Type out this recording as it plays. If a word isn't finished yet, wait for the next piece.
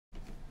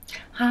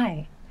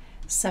Hi,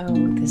 so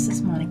this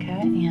is Monica,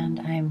 and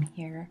I'm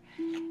here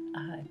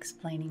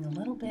explaining a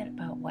little bit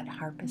about what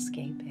Harp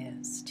Escape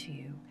is to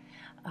you.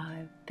 I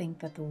think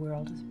that the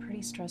world is a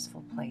pretty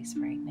stressful place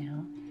right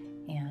now,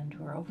 and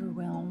we're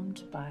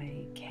overwhelmed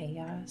by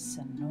chaos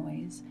and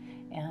noise,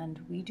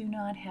 and we do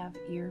not have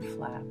ear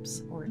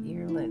flaps or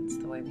ear lids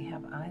the way we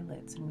have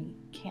eyelids, and we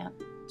can't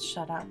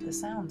shut out the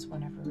sounds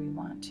whenever we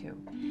want to.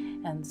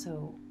 And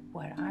so,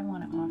 what I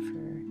want to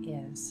offer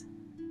is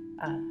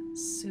a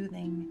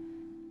soothing,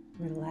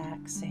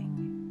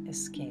 relaxing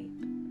escape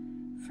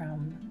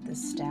from the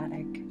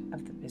static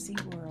of the busy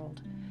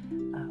world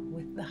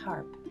with the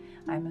harp.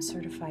 I'm a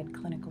certified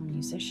clinical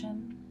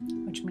musician,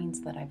 which means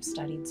that I've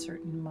studied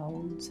certain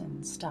modes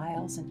and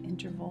styles and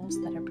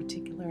intervals that are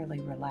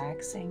particularly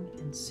relaxing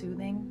and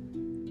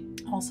soothing.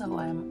 Also,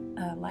 I'm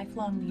a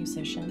lifelong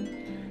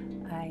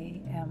musician. I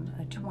am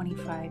a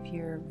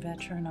 25-year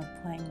veteran of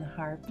playing the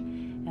harp,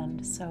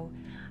 and so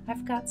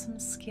I've got some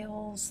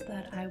skills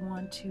that I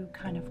want to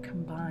kind of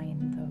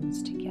combine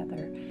those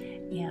together,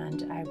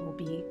 and I will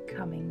be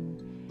coming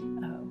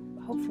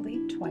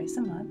hopefully twice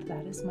a month.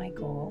 That is my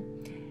goal,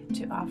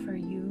 to offer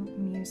you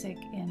music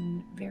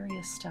in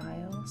various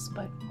styles,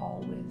 but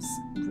always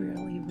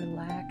really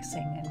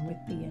relaxing and with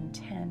the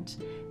intent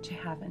to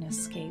have an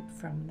escape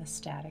from the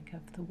static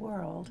of the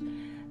world,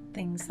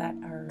 things that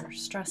are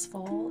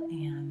stressful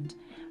and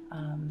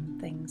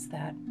things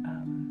that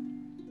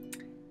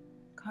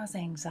cause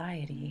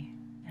anxiety,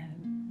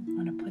 and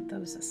want to put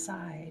those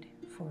aside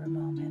for a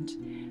moment.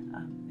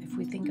 If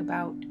we think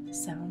about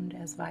sound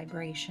as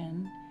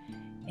vibration,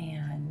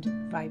 and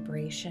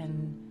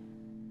vibration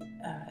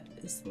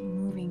is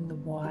moving the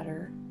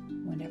water.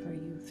 Whenever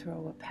you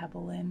throw a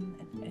pebble in,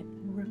 it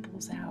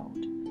ripples out,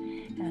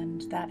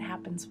 and that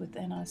happens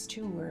within us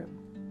too. We're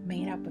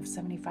made up of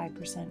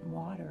 75%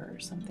 water or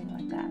something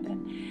like that,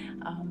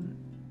 and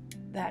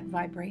that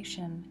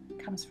vibration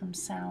comes from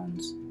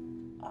sounds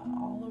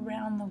all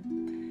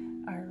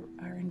around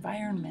our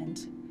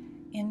environment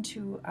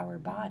into our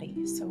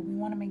body. So we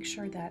want to make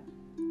sure that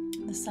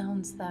the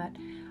sounds that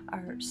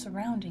are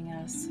surrounding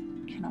us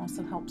can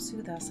also help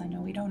soothe us. I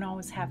know we don't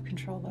always have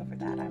control over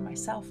that. I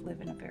myself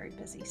live in a very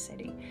busy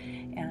city,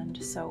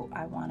 and so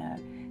I want to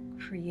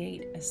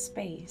create a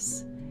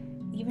space,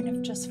 even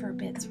if just for a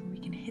bit, where we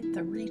can hit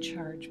the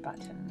recharge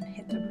button,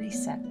 hit the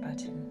reset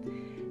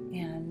button,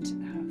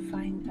 and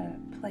find a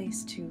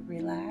place to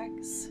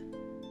relax,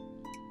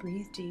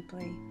 breathe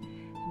deeply,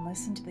 and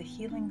listen to the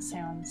healing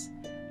sounds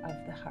of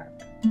the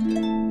harp.